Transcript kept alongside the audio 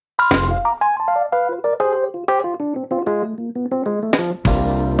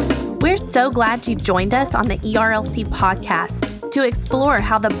so glad you've joined us on the ERLC podcast to explore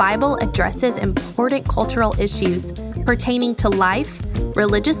how the Bible addresses important cultural issues pertaining to life,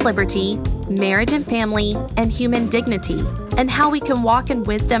 religious liberty, marriage and family, and human dignity, and how we can walk in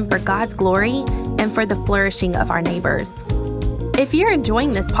wisdom for God's glory and for the flourishing of our neighbors. If you're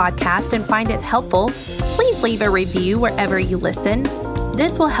enjoying this podcast and find it helpful, please leave a review wherever you listen.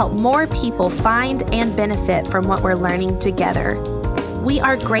 This will help more people find and benefit from what we're learning together. We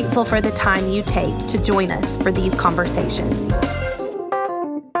are grateful for the time you take to join us for these conversations.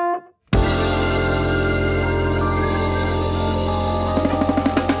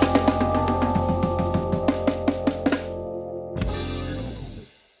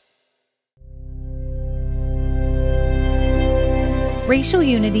 Racial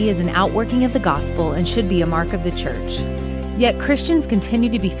unity is an outworking of the gospel and should be a mark of the church. Yet Christians continue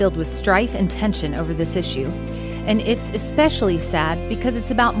to be filled with strife and tension over this issue. And it's especially sad because it's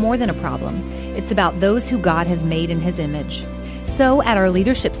about more than a problem. It's about those who God has made in His image. So at our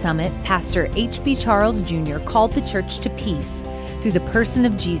Leadership Summit, Pastor H.B. Charles Jr. called the church to peace through the person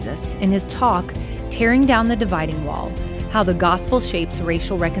of Jesus in his talk, Tearing Down the Dividing Wall, How the Gospel Shapes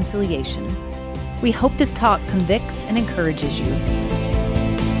Racial Reconciliation. We hope this talk convicts and encourages you.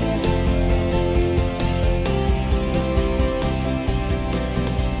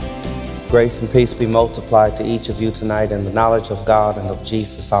 Grace and peace be multiplied to each of you tonight in the knowledge of God and of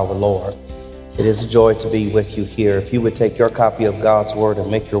Jesus our Lord. It is a joy to be with you here. If you would take your copy of God's Word and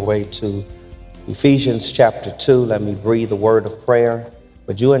make your way to Ephesians chapter 2, let me breathe a word of prayer.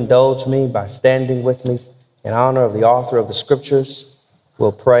 Would you indulge me by standing with me in honor of the author of the Scriptures?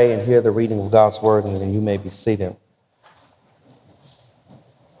 We'll pray and hear the reading of God's Word, and then you may be seated.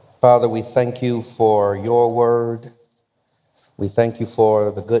 Father, we thank you for your word. We thank you for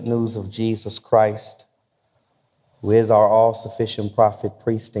the good news of Jesus Christ, who is our all-sufficient prophet,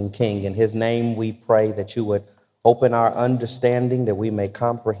 priest, and king. In his name we pray that you would open our understanding that we may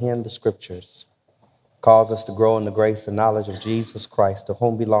comprehend the Scriptures. Cause us to grow in the grace and knowledge of Jesus Christ, to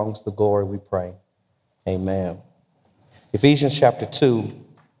whom belongs the glory, we pray. Amen. Ephesians chapter 2,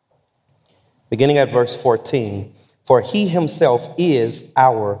 beginning at verse 14. For he himself is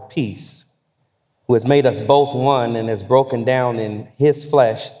our peace, who has made us both one and has broken down in his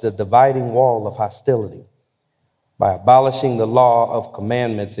flesh the dividing wall of hostility, by abolishing the law of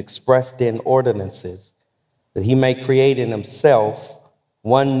commandments expressed in ordinances, that he may create in himself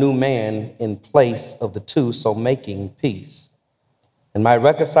one new man in place of the two, so making peace, and might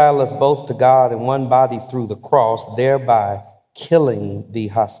reconcile us both to God in one body through the cross, thereby killing the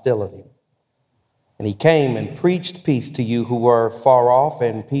hostility. And he came and preached peace to you who were far off,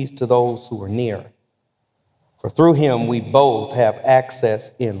 and peace to those who were near. For through him we both have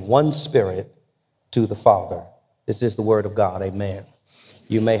access in one Spirit to the Father. This is the word of God. Amen.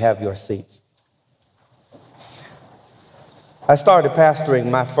 You may have your seats. I started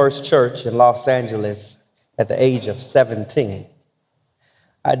pastoring my first church in Los Angeles at the age of 17.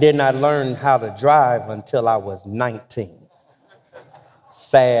 I did not learn how to drive until I was 19.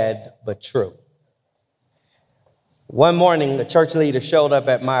 Sad but true. One morning, the church leader showed up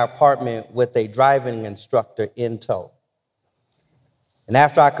at my apartment with a driving instructor in tow. And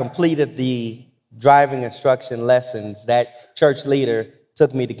after I completed the driving instruction lessons, that church leader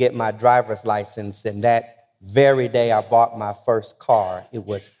took me to get my driver's license. And that very day, I bought my first car. It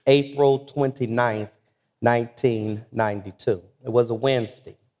was April 29th, 1992. It was a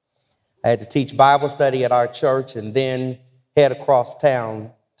Wednesday. I had to teach Bible study at our church and then head across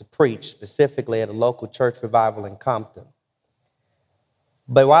town to preach, specifically at a local church revival in Compton.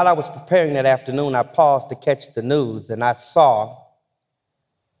 But while I was preparing that afternoon, I paused to catch the news, and I saw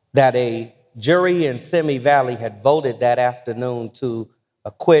that a jury in Simi Valley had voted that afternoon to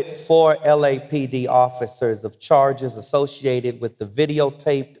acquit 4 LAPD officers of charges associated with the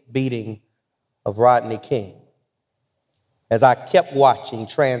videotaped beating of Rodney King. As I kept watching,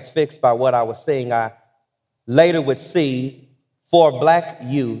 transfixed by what I was seeing, I later would see 4 black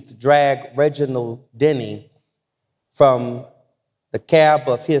youth drag Reginald Denny from the cab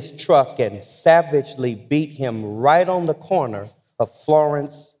of his truck and savagely beat him right on the corner of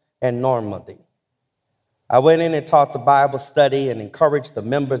Florence and Normandy. I went in and taught the Bible study and encouraged the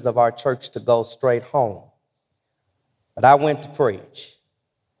members of our church to go straight home. But I went to preach.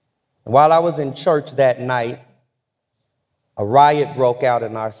 And while I was in church that night, a riot broke out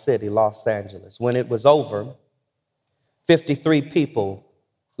in our city, Los Angeles. When it was over, 53 people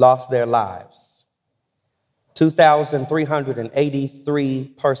lost their lives.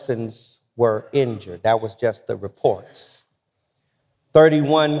 2,383 persons were injured. That was just the reports.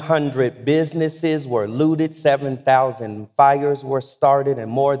 3,100 businesses were looted, 7,000 fires were started, and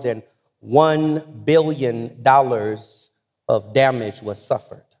more than $1 billion of damage was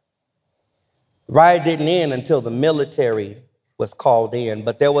suffered. The riot didn't end until the military was called in,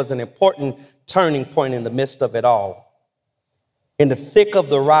 but there was an important turning point in the midst of it all. In the thick of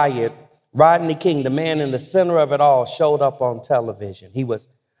the riot, Rodney King, the man in the center of it all, showed up on television. He was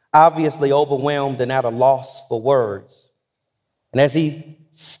obviously overwhelmed and at a loss for words. And as he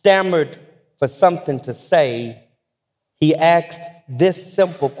stammered for something to say, he asked this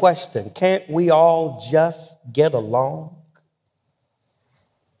simple question: can't we all just get along?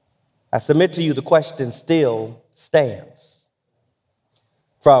 I submit to you the question still stands.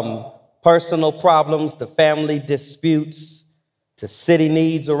 From personal problems to family disputes to city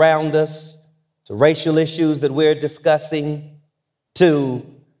needs around us to racial issues that we're discussing to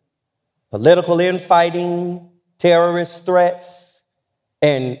political infighting, terrorist threats,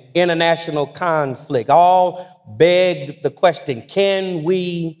 and international conflict, all beg the question, can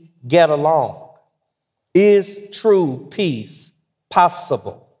we get along? Is true peace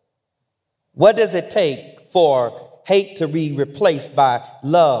possible? What does it take for hate to be replaced by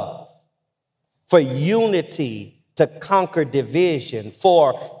love, for unity to conquer division,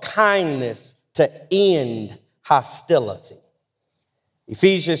 for kindness to end hostility?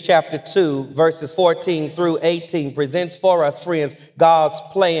 Ephesians chapter 2, verses 14 through 18 presents for us, friends, God's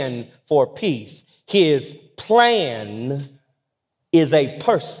plan for peace. His plan is a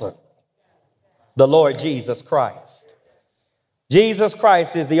person, the Lord Jesus Christ. Jesus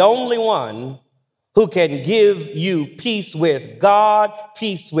Christ is the only one who can give you peace with God,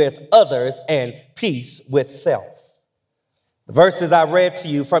 peace with others, and peace with self. The verses I read to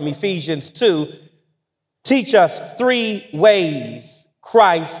you from Ephesians 2 teach us three ways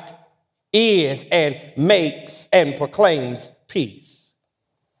Christ is and makes and proclaims peace.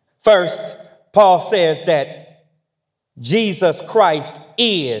 First, Paul says that Jesus Christ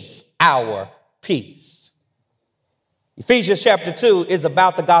is our peace. Ephesians chapter 2 is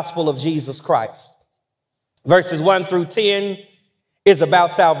about the gospel of Jesus Christ. Verses 1 through 10 is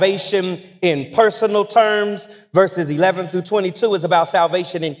about salvation in personal terms. Verses 11 through 22 is about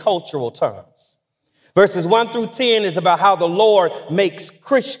salvation in cultural terms. Verses 1 through 10 is about how the Lord makes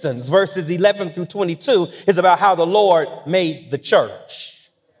Christians. Verses 11 through 22 is about how the Lord made the church.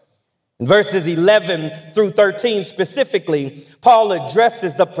 In verses 11 through 13 specifically, Paul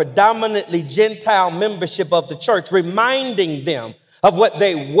addresses the predominantly Gentile membership of the church, reminding them of what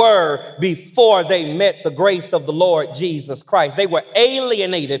they were before they met the grace of the Lord Jesus Christ. They were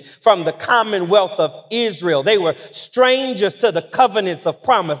alienated from the commonwealth of Israel. They were strangers to the covenants of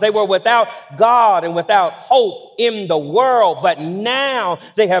promise. They were without God and without hope in the world, but now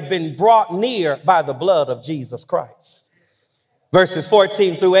they have been brought near by the blood of Jesus Christ. Verses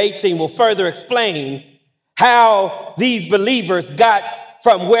 14 through 18 will further explain how these believers got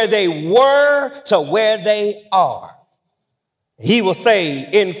from where they were to where they are. He will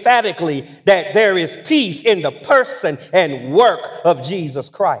say emphatically that there is peace in the person and work of Jesus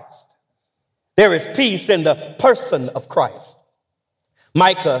Christ. There is peace in the person of Christ.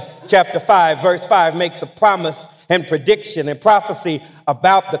 Micah chapter 5, verse 5 makes a promise and prediction and prophecy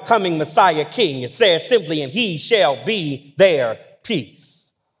about the coming Messiah King. It says simply, and he shall be their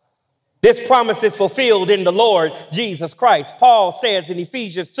peace. This promise is fulfilled in the Lord Jesus Christ. Paul says in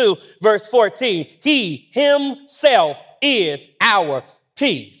Ephesians 2, verse 14, he himself is our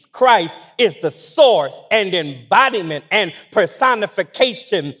peace. Christ is the source and embodiment and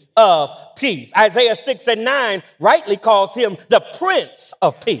personification of peace. Isaiah 6 and 9 rightly calls him the Prince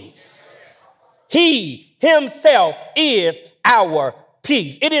of Peace. He himself is our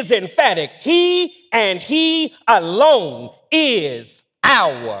peace. It is emphatic. He and he alone is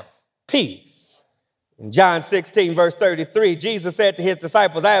our peace. In John 16, verse 33, Jesus said to his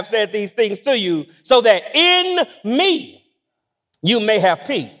disciples, I have said these things to you so that in me you may have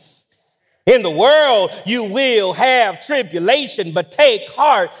peace. In the world you will have tribulation, but take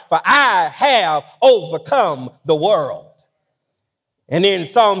heart, for I have overcome the world. And in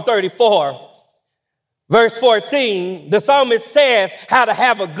Psalm 34, verse 14, the psalmist says how to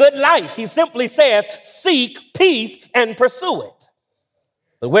have a good life. He simply says, seek peace and pursue it.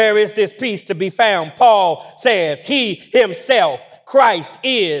 But where is this peace to be found? Paul says he himself, Christ,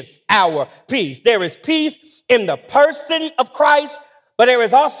 is our peace. There is peace in the person of Christ, but there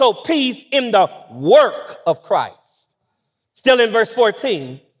is also peace in the work of Christ. Still in verse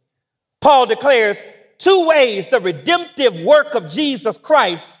 14, Paul declares two ways the redemptive work of Jesus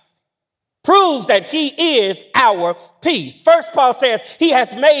Christ proves that he is our peace. First, Paul says he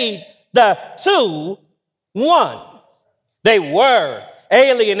has made the two one. They were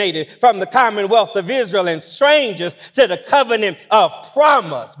alienated from the commonwealth of Israel and strangers to the covenant of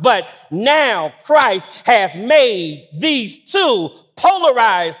promise. But now Christ has made these two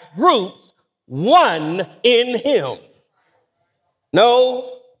polarized groups one in him.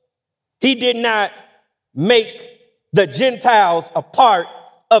 No, he did not make the Gentiles a part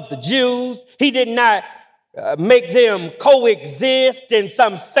of the Jews. He did not make them coexist in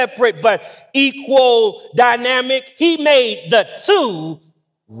some separate but equal dynamic. He made the two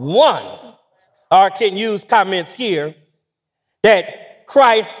one. Or can use comments here that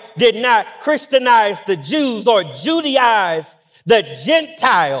Christ did not Christianize the Jews or Judaize the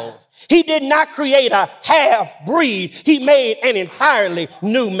Gentiles. He did not create a half-breed. He made an entirely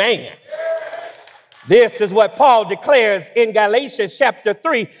new man. This is what Paul declares in Galatians chapter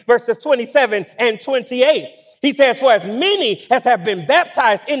 3, verses 27 and 28. He says, for as many as have been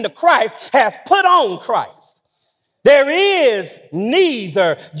baptized into Christ have put on Christ. There is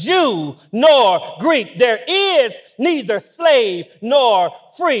neither Jew nor Greek. There is neither slave nor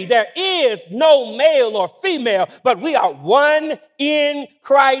free. There is no male or female, but we are one in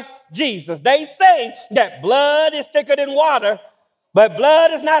Christ Jesus. They say that blood is thicker than water, but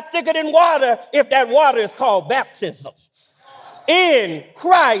blood is not thicker than water if that water is called baptism. In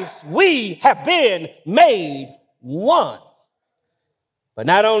Christ, we have been made one. But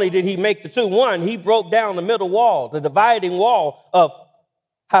not only did he make the two one, he broke down the middle wall, the dividing wall of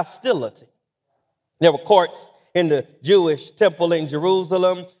hostility. There were courts in the Jewish temple in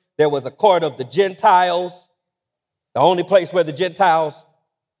Jerusalem. There was a court of the Gentiles, the only place where the Gentiles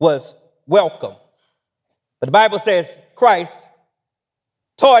was welcome. But the Bible says Christ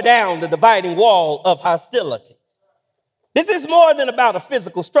tore down the dividing wall of hostility. This is more than about a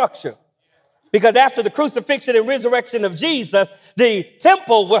physical structure, because after the crucifixion and resurrection of Jesus, the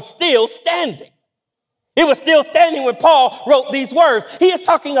temple was still standing. It was still standing when Paul wrote these words. He is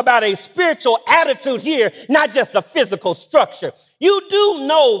talking about a spiritual attitude here, not just a physical structure. You do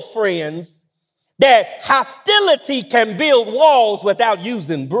know, friends, that hostility can build walls without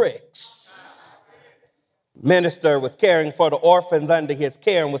using bricks. Minister was caring for the orphans under his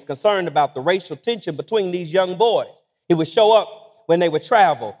care and was concerned about the racial tension between these young boys. He would show up when they would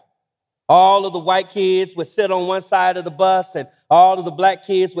travel. All of the white kids would sit on one side of the bus, and all of the black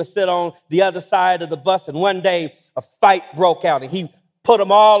kids would sit on the other side of the bus. And one day, a fight broke out, and he put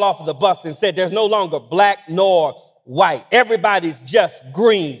them all off of the bus and said, there's no longer black nor white. Everybody's just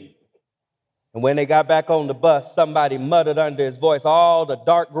green. And when they got back on the bus, somebody muttered under his voice, all the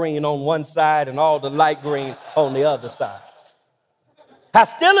dark green on one side and all the light green on the other side.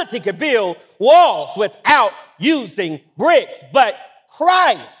 Hostility can build walls without using bricks, but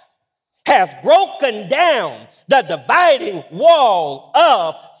Christ has broken down the dividing wall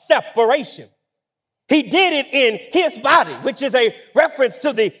of separation. He did it in his body, which is a reference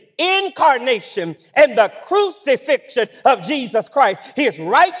to the incarnation and the crucifixion of Jesus Christ. His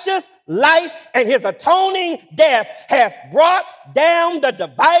righteous life and his atoning death has brought down the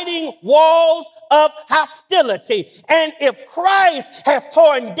dividing walls of hostility. And if Christ has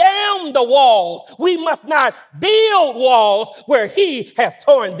torn down the walls, we must not build walls where he has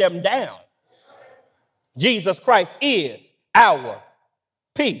torn them down. Jesus Christ is our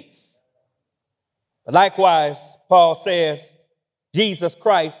peace. But likewise, Paul says, Jesus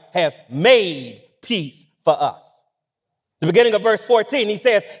Christ has made peace for us. The beginning of verse 14, he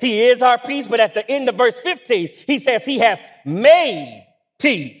says he is our peace, but at the end of verse 15, he says he has made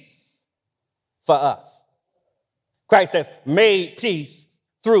peace for us. Christ has made peace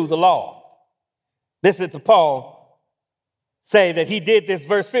through the law. Listen to Paul say that he did this,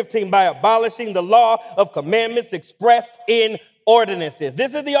 verse 15, by abolishing the law of commandments expressed in ordinances.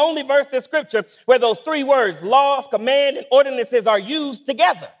 This is the only verse in Scripture where those three words, laws, command, and ordinances, are used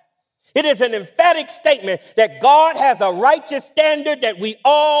together. It is an emphatic statement that God has a righteous standard that we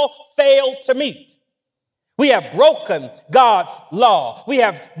all fail to meet. We have broken God's law. We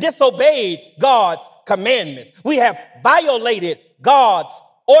have disobeyed God's commandments. We have violated God's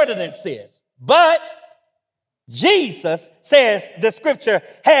ordinances. But Jesus, says the Scripture,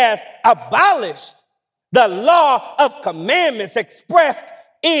 has abolished the law of commandments expressed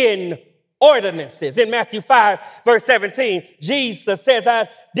in ordinances. In Matthew 5, verse 17, Jesus says, I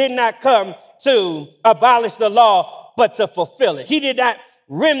did not come to abolish the law, but to fulfill it. He did not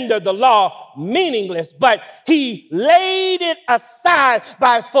render the law meaningless, but he laid it aside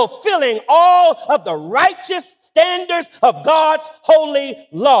by fulfilling all of the righteous standards of God's holy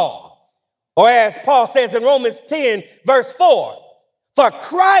law. Or as Paul says in Romans 10, verse 4, for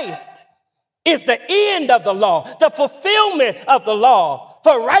Christ is the end of the law, the fulfillment of the law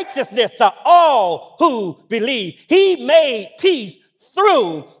for righteousness to all who believe. He made peace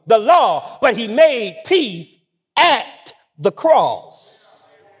through the law, but he made peace at the cross.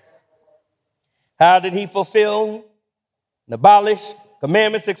 How did he fulfill and abolish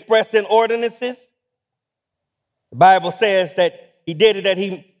commandments expressed in ordinances? The Bible says that he did it that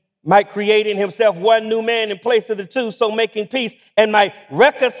he might create in himself one new man in place of the two, so making peace, and might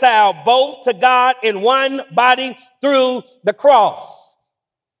reconcile both to God in one body through the cross.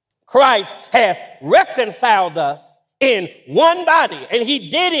 Christ has reconciled us in one body, and he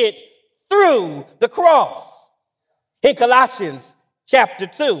did it through the cross. In Colossians chapter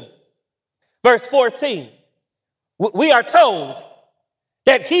 2, verse 14, we are told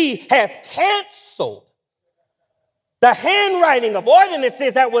that he has canceled the handwriting of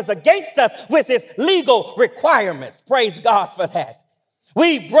ordinances that was against us with its legal requirements. Praise God for that.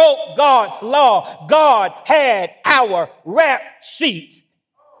 We broke God's law. God had our rap sheet,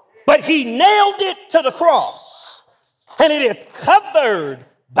 but he nailed it to the cross, and it is covered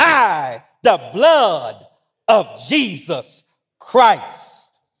by the blood of Jesus Christ.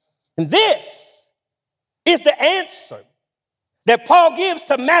 And this is the answer that Paul gives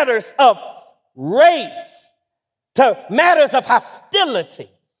to matters of race, to matters of hostility,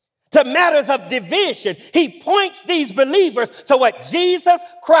 to matters of division. He points these believers to what Jesus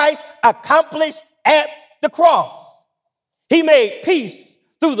Christ accomplished at the cross. He made peace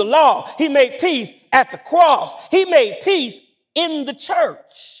through the law. He made peace at the cross. He made peace in the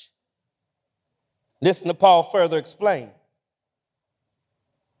church. Listen to Paul further explain.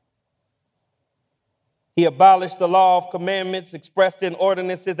 He abolished the law of commandments expressed in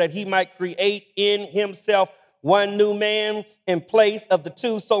ordinances that he might create in himself one new man in place of the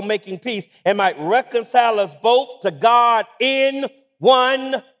two, so making peace, and might reconcile us both to God in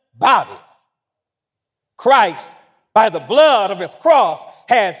one body. Christ, by the blood of his cross,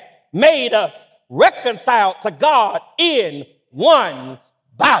 has made us reconciled to God in one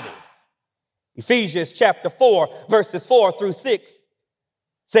body. Ephesians chapter 4, verses 4 through 6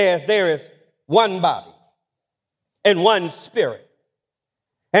 says there is one body and one spirit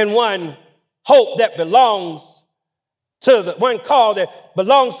and one hope that belongs to the one call that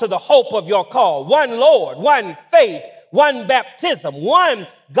belongs to the hope of your call. One Lord, one faith, one baptism, one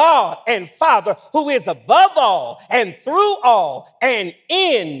God and Father who is above all and through all and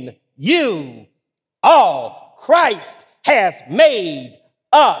in you all. Christ has made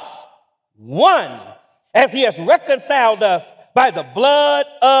us one as he has reconciled us by the blood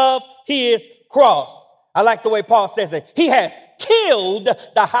of his cross. I like the way Paul says it. He has killed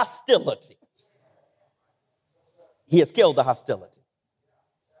the hostility. He has killed the hostility.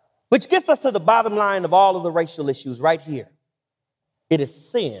 Which gets us to the bottom line of all of the racial issues right here. It is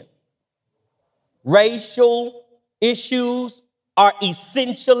sin. Racial issues are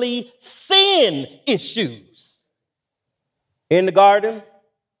essentially sin issues. In the garden,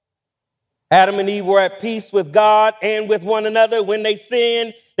 Adam and Eve were at peace with God and with one another. When they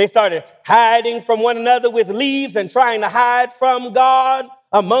sinned, they started hiding from one another with leaves and trying to hide from God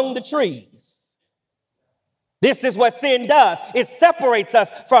among the trees. This is what sin does. It separates us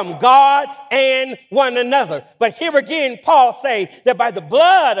from God and one another. But here again, Paul says that by the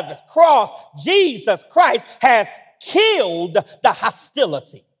blood of his cross, Jesus Christ has killed the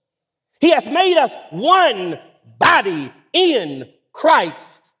hostility. He has made us one body in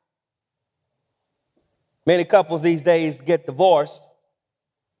Christ. Many couples these days get divorced,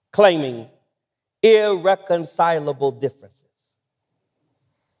 claiming irreconcilable differences.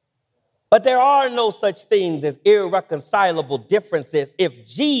 But there are no such things as irreconcilable differences if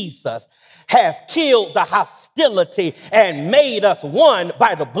Jesus has killed the hostility and made us one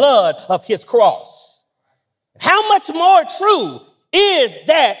by the blood of his cross. How much more true is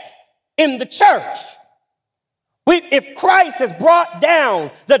that in the church? If Christ has brought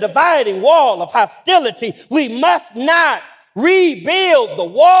down the dividing wall of hostility, we must not rebuild the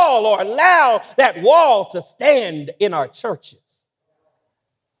wall or allow that wall to stand in our churches.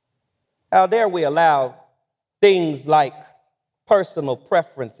 How dare we allow things like personal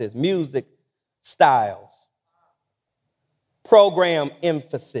preferences, music styles, program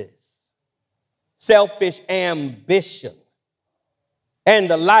emphasis, selfish ambition, and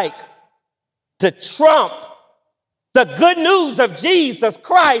the like to trump the good news of Jesus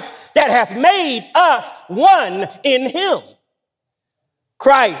Christ that has made us one in him.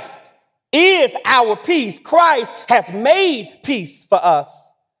 Christ is our peace. Christ has made peace for us.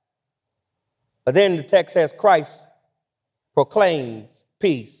 But then the text says Christ proclaims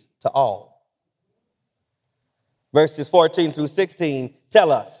peace to all. Verses 14 through 16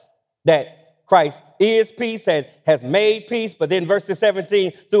 tell us that Christ is peace and has made peace. But then verses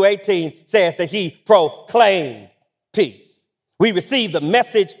 17 through 18 says that he proclaimed peace. We receive the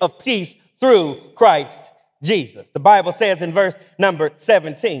message of peace through Christ Jesus. The Bible says in verse number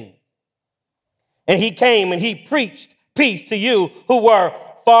 17, and he came and he preached peace to you who were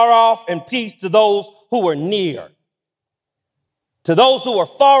far off and peace to those who were near. To those who were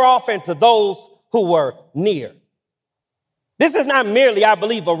far off and to those who were near. This is not merely, I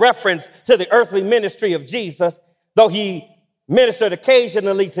believe, a reference to the earthly ministry of Jesus, though he ministered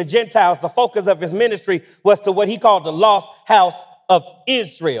occasionally to Gentiles. The focus of his ministry was to what he called the lost house of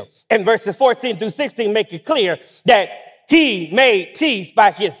Israel. And verses 14 through 16 make it clear that he made peace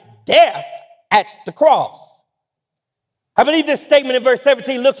by his death at the cross. I believe this statement in verse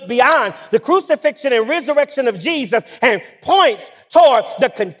 17 looks beyond the crucifixion and resurrection of Jesus and points toward the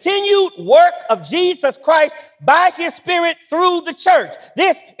continued work of Jesus Christ by his Spirit through the church.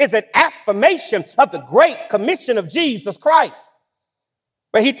 This is an affirmation of the great commission of Jesus Christ,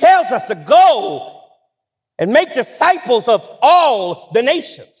 where he tells us to go and make disciples of all the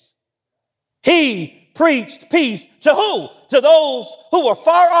nations. He preached peace to who? To those who were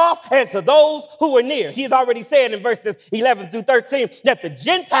far off and to those who were near. He's already said in verses 11 through 13 that the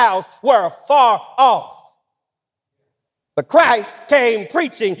Gentiles were far off. But Christ came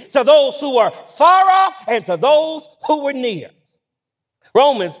preaching to those who were far off and to those who were near.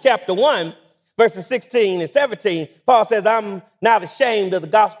 Romans chapter 1, verses 16 and 17, Paul says, I'm not ashamed of the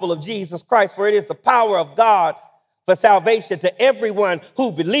gospel of Jesus Christ, for it is the power of God for salvation to everyone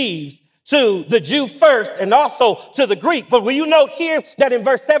who believes, to the Jew first and also to the Greek. But will you note here that in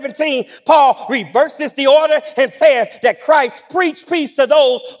verse 17, Paul reverses the order and says that Christ preached peace to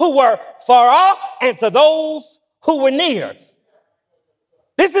those who were far off and to those who were near.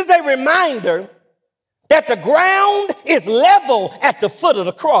 This is a reminder that the ground is level at the foot of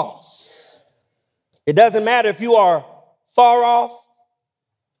the cross. It doesn't matter if you are far off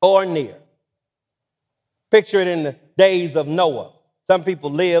or near. Picture it in the days of Noah. Some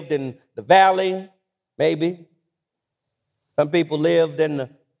people lived in the valley, maybe. Some people lived in the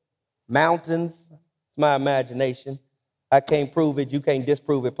mountains. It's my imagination. I can't prove it. You can't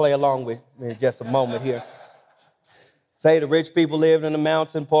disprove it. Play along with me in just a moment here. Say the rich people lived in the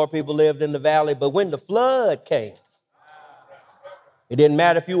mountain, poor people lived in the valley. But when the flood came, it didn't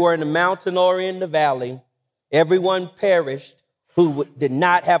matter if you were in the mountain or in the valley. Everyone perished who did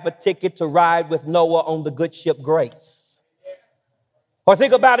not have a ticket to ride with Noah on the good ship Grace. Or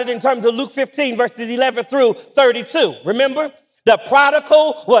think about it in terms of Luke 15, verses 11 through 32. Remember, the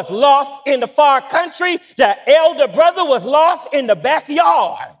prodigal was lost in the far country. The elder brother was lost in the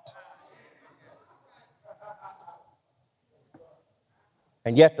backyard.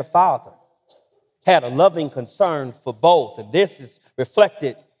 And yet the father had a loving concern for both. And this is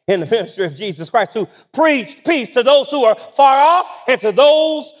reflected in the ministry of Jesus Christ, who preached peace to those who are far off and to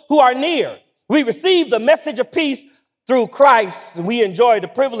those who are near. We receive the message of peace through Christ, and we enjoy the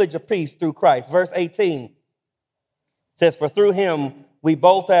privilege of peace through Christ. Verse 18 says, for through him we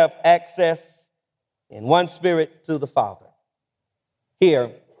both have access in one spirit to the Father.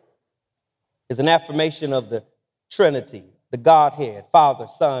 Here is an affirmation of the Trinity, the Godhead, Father,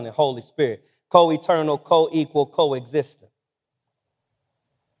 Son, and Holy Spirit, co-eternal, co-equal, co-existent.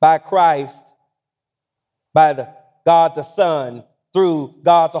 By Christ, by the God the Son, through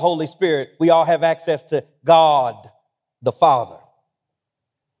God the Holy Spirit, we all have access to God the Father.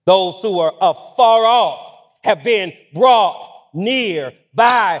 Those who are afar off have been brought near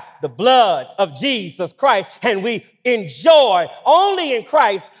by the blood of Jesus Christ, and we enjoy, only in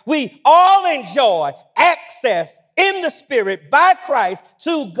Christ, we all enjoy access in the Spirit by Christ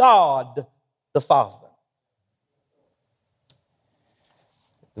to God the Father.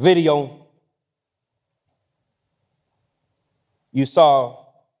 The video you saw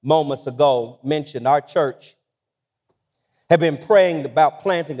moments ago mentioned our church have been praying about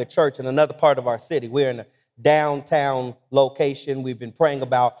planting a church in another part of our city. We're in a downtown location. We've been praying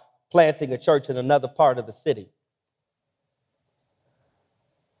about planting a church in another part of the city.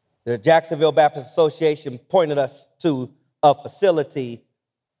 The Jacksonville Baptist Association pointed us to a facility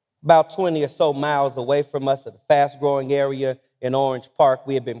about 20 or so miles away from us, at a fast-growing area in Orange Park.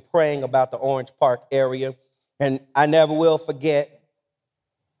 We have been praying about the Orange Park area, and I never will forget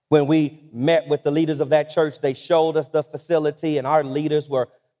when we met with the leaders of that church. They showed us the facility, and our leaders were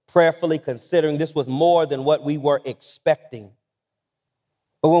prayerfully considering this was more than what we were expecting.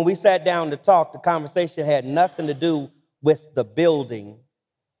 But when we sat down to talk, the conversation had nothing to do with the building.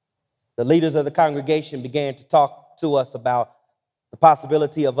 The leaders of the congregation began to talk to us about the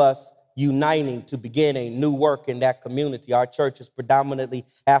possibility of us uniting to begin a new work in that community. Our church is predominantly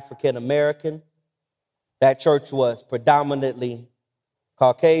African American. That church was predominantly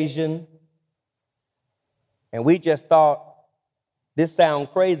Caucasian. And we just thought this sounds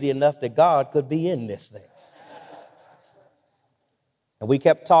crazy enough that God could be in this thing. And we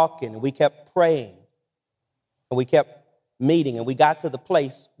kept talking, and we kept praying, and we kept meeting, and we got to the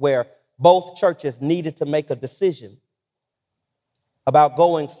place where both churches needed to make a decision about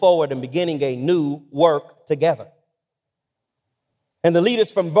going forward and beginning a new work together. And the leaders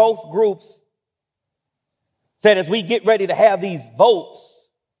from both groups said, as we get ready to have these votes,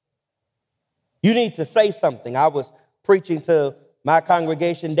 you need to say something. I was preaching to my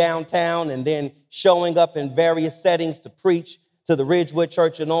congregation downtown and then showing up in various settings to preach to the Ridgewood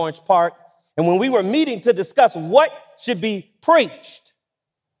Church in Orange Park. And when we were meeting to discuss what should be preached,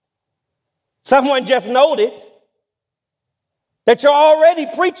 someone just noted that you're already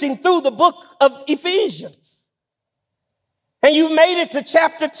preaching through the book of Ephesians. And you made it to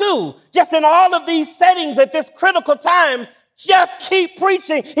chapter 2. Just in all of these settings at this critical time, just keep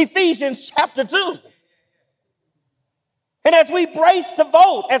preaching Ephesians chapter 2. And as we brace to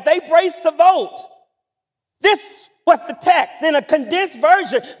vote, as they brace to vote, this was the text in a condensed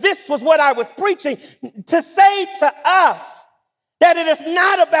version. This was what I was preaching, to say to us that it is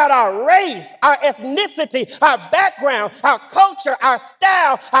not about our race, our ethnicity, our background, our culture, our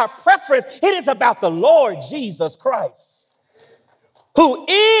style, our preference. It is about the Lord Jesus Christ, who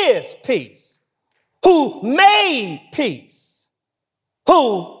is peace, who made peace,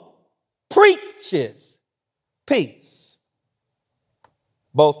 who preaches peace.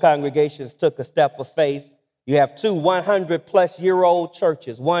 Both congregations took a step of faith. You have two 100-plus-year-old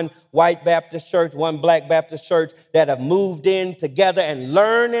churches, one white Baptist church, one black Baptist church, that have moved in together and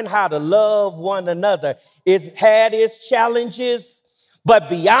learning how to love one another. It had its challenges, but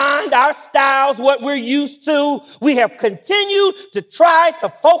beyond our styles, what we're used to, we have continued to try to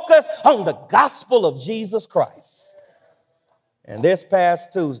focus on the gospel of Jesus Christ. And this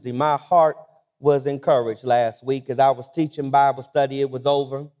past Tuesday, my heart was encouraged last week as I was teaching Bible study. It was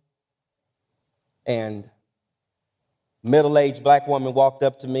over, and middle-aged black woman walked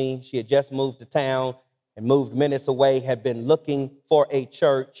up to me. She had just moved to town and moved minutes away, had been looking for a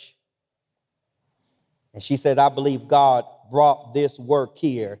church. And she says, I believe God brought this work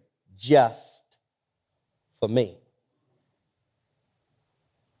here just for me.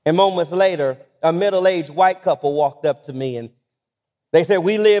 And moments later, a middle-aged white couple walked up to me, and they said,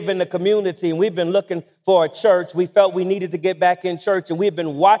 we live in the community and we've been looking for a church. We felt we needed to get back in church, and we've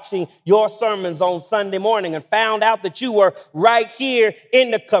been watching your sermons on Sunday morning and found out that you were right here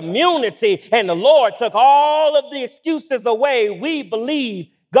in the community, and the Lord took all of the excuses away. We believe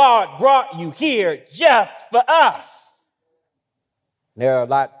God brought you here just for us. There are a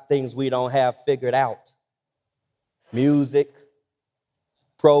lot of things we don't have figured out. Music,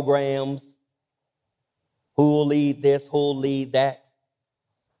 programs, who'll lead this, who'll lead that.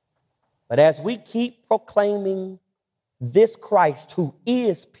 But as we keep proclaiming this Christ who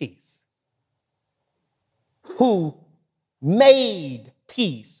is peace, who made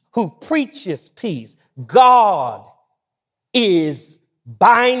peace, who preaches peace, God is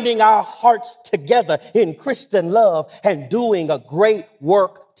binding our hearts together in Christian love and doing a great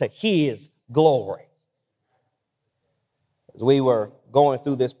work to his glory. As we were going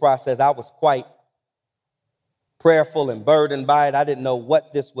through this process, I was quite prayerful and burdened by it. I didn't know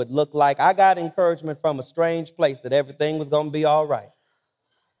what this would look like. I got encouragement from a strange place that everything was going to be all right.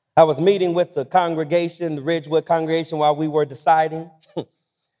 I was meeting with the congregation, the Ridgewood congregation, while we were deciding to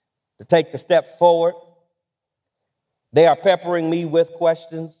take the step forward. They are peppering me with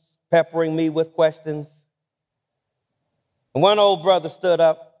questions. And one old brother stood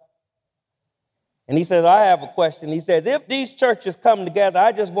up and he said, I have a question. He says, if these churches come together,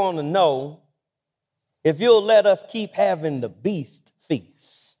 I just want to know if you'll let us keep having the beast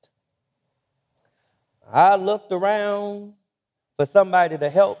feast. I looked around for somebody to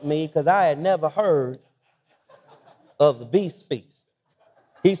help me because I had never heard of the beast feast.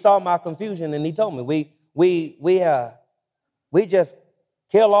 He saw my confusion and he told me, we just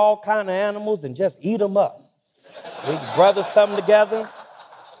kill all kind of animals and just eat them up. We brothers come together,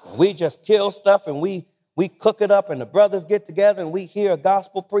 we just kill stuff and we cook it up, and the brothers get together and we hear a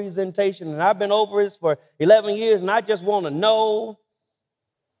gospel presentation. And I've been over this for 11 years, and I just want to know,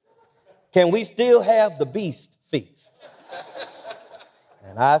 can we still have the beast feast?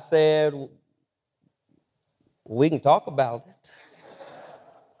 And I said, we can talk about it.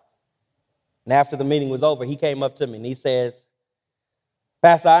 And after the meeting was over, he came up to me and he says,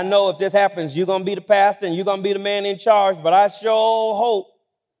 Pastor, I know if this happens, you're going to be the pastor and you're going to be the man in charge, but I sure hope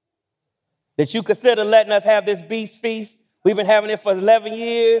that you consider letting us have this beast feast. We've been having it for 11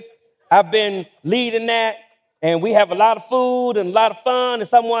 years. I've been leading that, and we have a lot of food and a lot of fun. And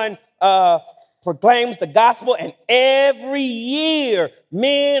someone proclaims the gospel, and every year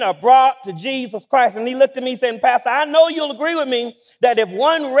men are brought to Jesus Christ. And he looked at me saying, Pastor, I know you'll agree with me that if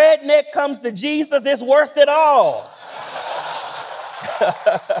one redneck comes to Jesus, it's worth it all.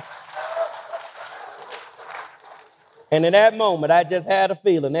 And in that moment, I just had a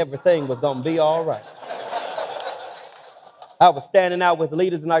feeling everything was going to be all right. I was standing out with the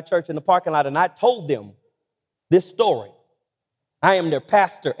leaders in our church in the parking lot, and I told them this story. I am their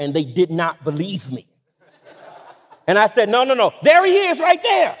pastor, and they did not believe me. And I said, no, there he is right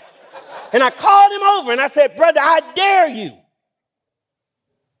there. And I called him over, and I said, brother, I dare you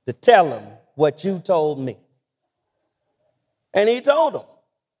to tell him what you told me. And he told them.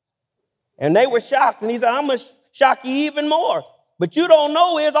 And they were shocked, and he said, I'm going to shock you even more. But you don't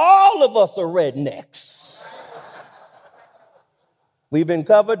know is all of us are rednecks. We've been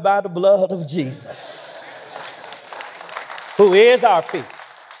covered by the blood of Jesus, who is our peace,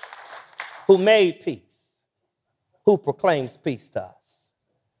 who made peace, who proclaims peace to us.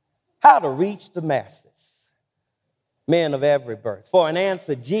 How to reach the masses, men of every birth. For an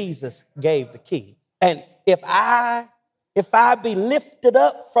answer, Jesus gave the key. And if I be lifted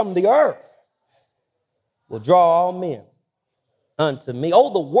up from the earth, will draw all men unto me.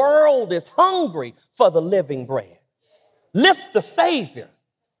 Oh, the world is hungry for the living bread. Lift the Savior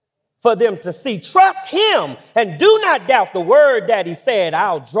for them to see. Trust him and do not doubt the word that he said,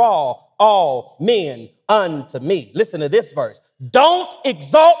 I'll draw all men unto me. Listen to this verse. Don't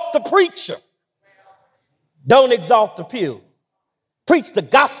exalt the preacher. Don't exalt the pew. Preach the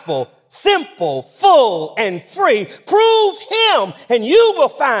gospel, simple, full, and free. Prove him, and you will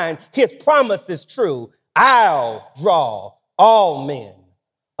find his promise is true. I'll draw all men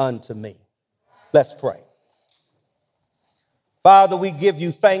unto me. Let's pray. Father, we give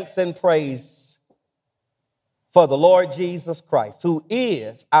you thanks and praise for the Lord Jesus Christ, who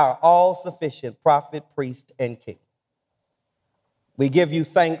is our all-sufficient prophet, priest, and king. We give you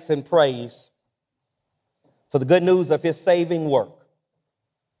thanks and praise for the good news of his saving work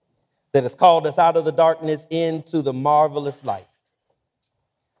that has called us out of the darkness into the marvelous light.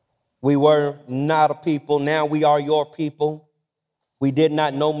 We were not a people, now we are your people. We did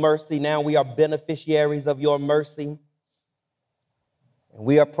not know mercy, now we are beneficiaries of your mercy. And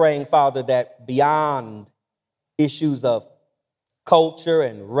we are praying, Father, that beyond issues of culture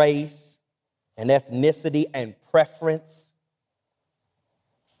and race and ethnicity and preference,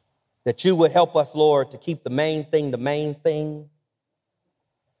 that you would help us, Lord, to keep the main thing,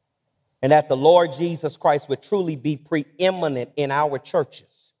 and that the Lord Jesus Christ would truly be preeminent in our churches.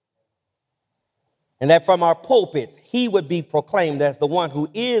 And that from our pulpits, he would be proclaimed as the one who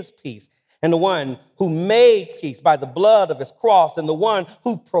is peace and the one who made peace by the blood of his cross and the one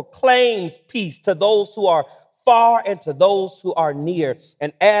who proclaims peace to those who are far and to those who are near.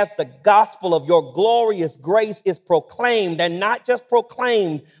 And as the gospel of your glorious grace is proclaimed, and not just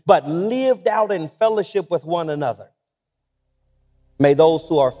proclaimed, but lived out in fellowship with one another, may those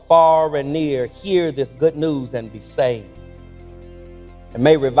who are far and near hear this good news and be saved. And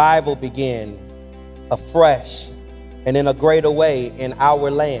may revival begin afresh and in a greater way in our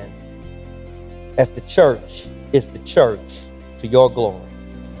land, as the church is the church to your glory.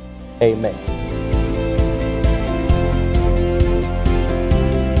 Amen.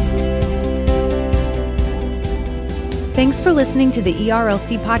 Thanks for listening to the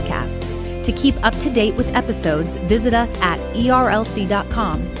ERLC podcast. To keep up to date with episodes, visit us at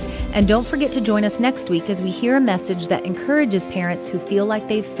erlc.com. And don't forget to join us next week as we hear a message that encourages parents who feel like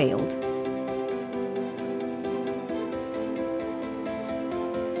they've failed.